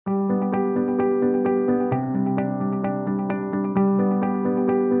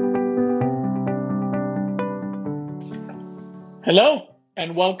Hello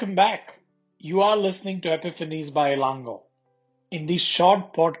and welcome back. You are listening to Epiphanies by Elango. In these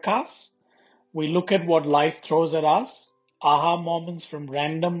short podcasts, we look at what life throws at us, aha moments from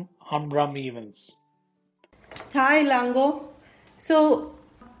random humdrum events. Hi, Lango. So,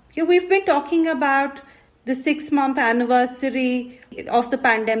 we've been talking about the 6 month anniversary of the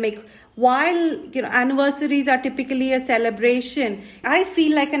pandemic. While anniversaries are typically a celebration, I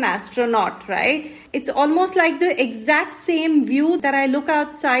feel like an astronaut, right? It's almost like the exact same view that I look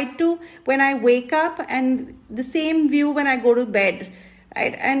outside to when I wake up, and the same view when I go to bed,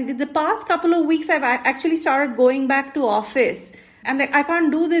 right? And the past couple of weeks, I've actually started going back to office. I'm like, I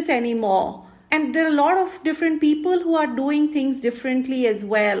can't do this anymore. And there are a lot of different people who are doing things differently as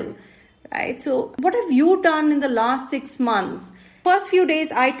well, right? So what have you done in the last 6 months? First few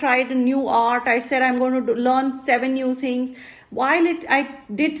days I tried a new art. I said I'm going to learn 7 new things. I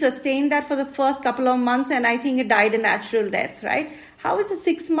did sustain that for the first couple of months, and I think it died a natural death, right? How has the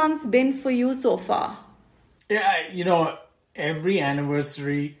 6 months been for you so far? Yeah, every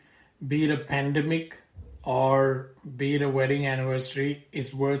anniversary, be it a pandemic or be it a wedding anniversary,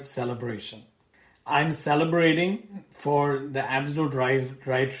 is worth celebration. I'm celebrating for the absolute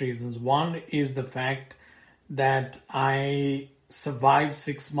right reasons. One is the fact that I survived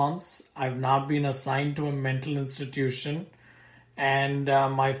 6 months. I've now been assigned to a mental institution, and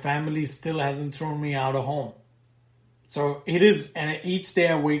my family still hasn't thrown me out of home. So it is, and each day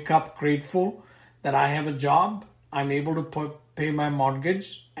I wake up grateful that I have a job. I'm able to pay my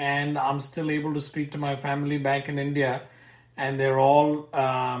mortgage, and I'm still able to speak to my family back in India, and they're all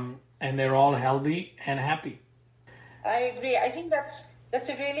healthy and happy. I agree. I think that's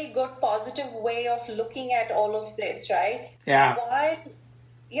a really good positive way of looking at all of this, right? Yeah. Why,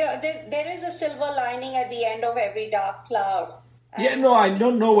 there is a silver lining at the end of every dark cloud. Yeah, no, I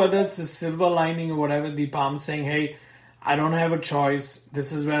don't know whether it's a silver lining or whatever. Deepa, I'm saying, hey, I don't have a choice.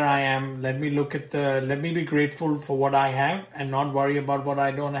 This is where I am. Let me be grateful for what I have and not worry about what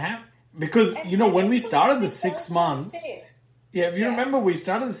I don't have. Because, when we started the 6 months, if you remember, we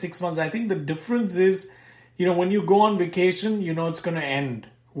started the 6 months, I think the difference is, when you go on vacation, it's going to end.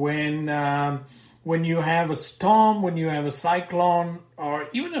 When you have a storm, when you have a cyclone, or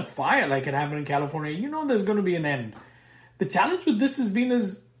even a fire like it happened in California, there's going to be an end. The challenge with this is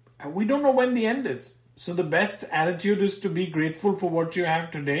we don't know when the end is. So the best attitude is to be grateful for what you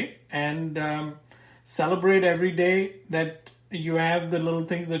have today and celebrate every day that you have the little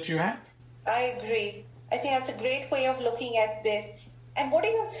things that you have. I agree. I think that's a great way of looking at this. And what do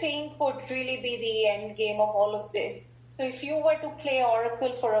you think would really be the end game of all of this? So if you were to play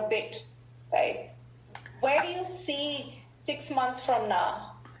Oracle for a bit, right, where do you see 6 months from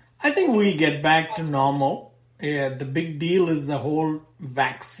now? I think we'll get back to normal. Yeah, the big deal is the whole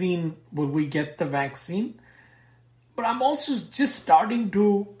vaccine. Will we get the vaccine? But I'm also just starting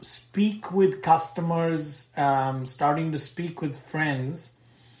to speak with customers, starting to speak with friends.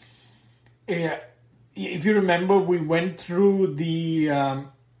 If you remember, we went through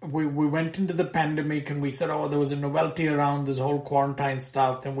we went into the pandemic and we said, there was a novelty around this whole quarantine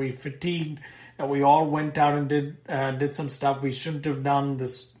stuff. Then we fatigued and we all went out and did some stuff we shouldn't have done.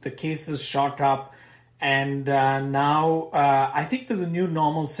 The cases shot up. And now I think there's a new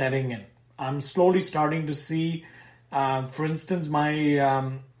normal setting in. I'm slowly starting to see, for instance,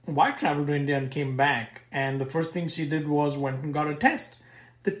 my wife traveled to India and came back. And the first thing she did was went and got a test.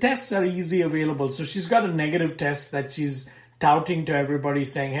 The tests are easily available. So she's got a negative test that she's touting to everybody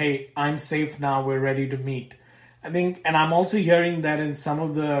saying, hey, I'm safe now. We're ready to meet. I think, and I'm also hearing that in some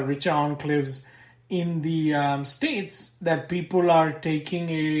of the richer enclaves in the States that people are taking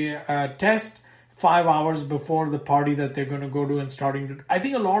a test 5 hours before the party that they're going to go to and starting to. I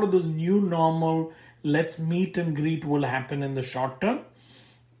think a lot of those new normal, let's meet and greet will happen in the short term.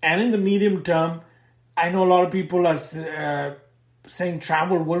 And in the medium term, I know a lot of people are saying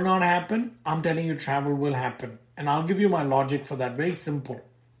travel will not happen. I'm telling you travel will happen. And I'll give you my logic for that. Very simple.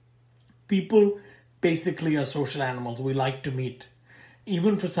 People basically are social animals. We like to meet.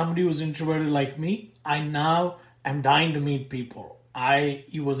 Even for somebody who's introverted like me, I now am dying to meet people. I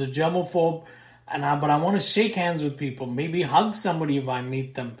was a germaphobe. But I want to shake hands with people, maybe hug somebody if I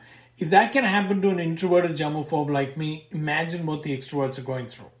meet them. If that can happen to an introverted germaphobe like me, imagine what the extroverts are going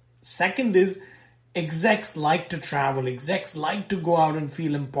through. Second is, execs like to travel. Execs like to go out and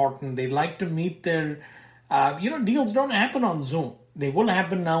feel important. They like to meet their, deals don't happen on Zoom. They will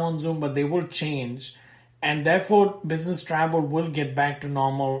happen now on Zoom, but they will change. And therefore, business travel will get back to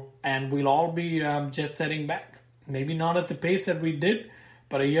normal and we'll all be jet setting back. Maybe not at the pace that we did.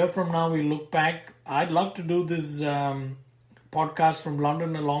 But a year from now, we look back. I'd love to do this podcast from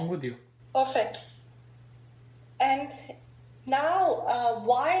London along with you. Perfect. And Now,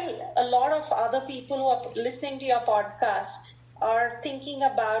 while a lot of other people who are listening to your podcast are thinking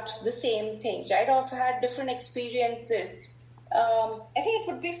about the same things, right, or have had different experiences, I think it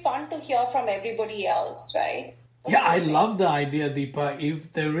would be fun to hear from everybody else, right? Yeah, I love the idea, Deepa.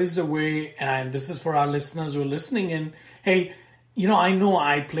 If there is a way, and this is for our listeners who are listening in, hey, I know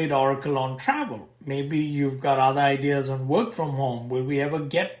I played Oracle on travel. Maybe you've got other ideas on work from home. Will we ever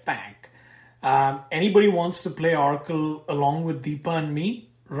get back? Anybody wants to play Oracle along with Deepa and me?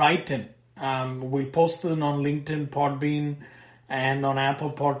 Write in. We'll post it on LinkedIn, Podbean, and on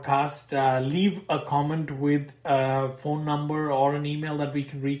Apple Podcast. Leave a comment with a phone number or an email that we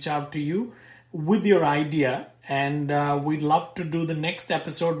can reach out to you with your idea. And we'd love to do the next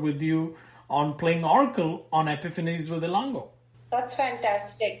episode with you on playing Oracle on Epiphanies with Elango. That's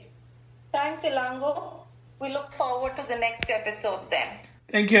fantastic. Thanks, Elango. We look forward to the next episode then.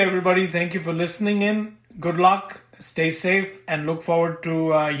 Thank you, everybody. Thank you for listening in. Good luck. Stay safe and look forward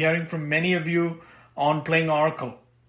to hearing from many of you on playing Oracle.